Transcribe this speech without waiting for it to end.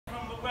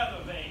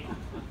weather vane.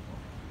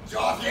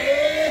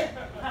 Jockey!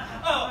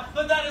 Oh,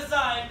 but that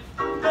aside,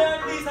 may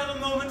I please have a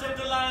moment of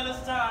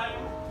Delilah's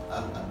time?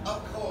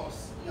 Of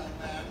course, young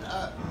man.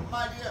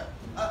 My dear,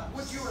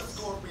 would you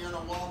escort me on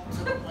a walk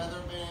to the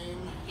weather vane?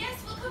 Yes,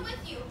 we'll come with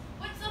you.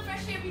 Wouldn't some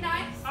fresh air be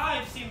nice?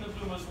 I've seen the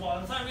bloomers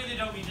once. I really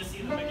don't need to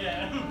see them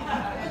again.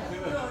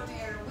 No,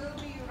 dear, we'll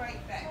be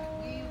right back.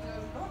 We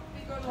will not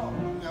be gone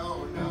long.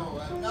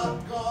 No, I'm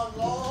not gone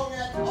long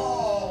at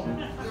all.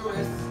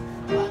 Lewis,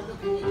 I'm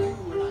looking at you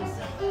when I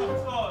say that.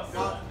 Of course.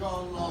 Not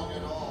gone long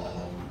at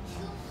all.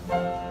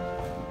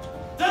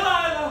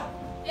 Delilah!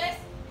 Yes?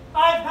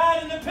 I've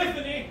had an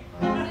epiphany.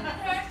 Did it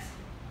hurt?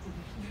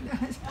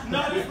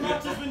 Not as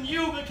much as when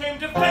you became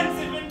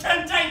defensive and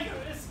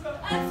cantankerous.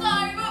 I'm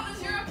sorry, what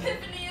was your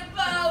epiphany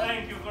about?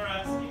 Thank you for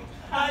asking.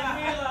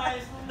 I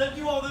realize that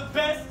you are the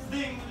best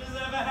thing that has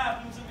ever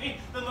happened to me,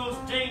 the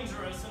most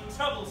dangerous and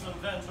troublesome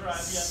venture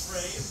I've yet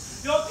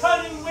braved. Your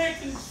cunning wit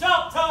and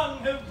sharp tongue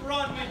have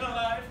brought me to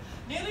life.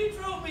 Nearly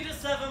drove me to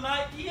sever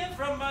my ear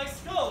from my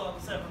skull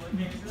on several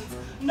occasions.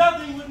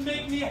 Nothing would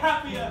make me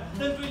happier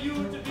than for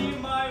you to be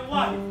my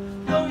wife,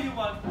 though you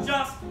are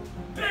just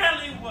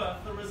barely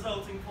worth the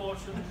resulting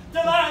fortune.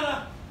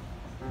 Delilah!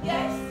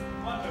 Yes?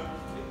 One moment,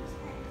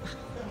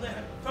 please.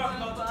 Talking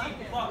about the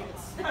deep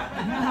pockets.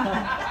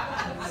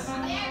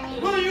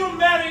 Will you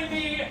marry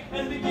me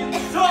and begin the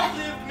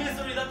short-lived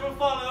misery that will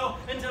follow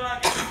until I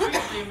can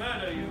sweetly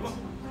murder you?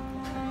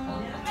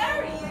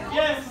 Marry you?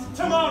 Yes,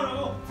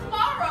 tomorrow.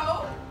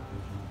 Tomorrow?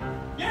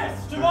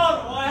 Yes,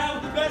 tomorrow. I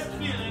have the best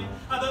feeling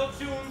about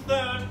June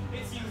 3rd.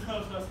 It seems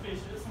most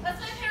auspicious. That's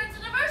my parents'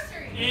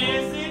 anniversary.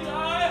 Is it?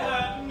 I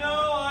had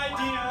no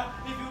idea.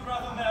 If you'd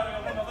rather marry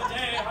on another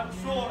day, I'm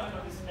sure I'd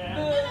understand.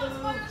 No,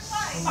 it's more than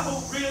fine.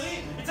 Oh,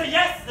 really? It's a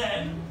yes,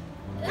 then?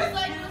 It's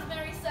like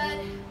Rosemary said,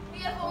 we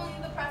have only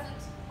the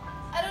present.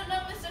 I don't know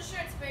Mr.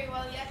 Shirts very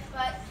well yet,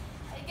 but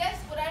I guess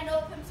what I know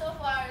of him so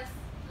far is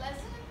less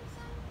than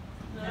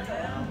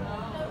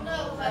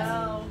No, but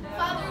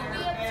Father will be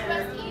able to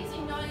rest easy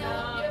knowing I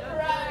won't be a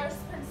pariah or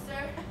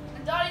spinster,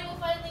 and Donnie will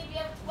finally be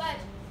able to wed.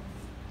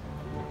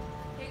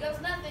 Here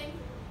goes nothing.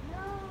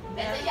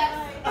 It's a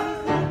yes.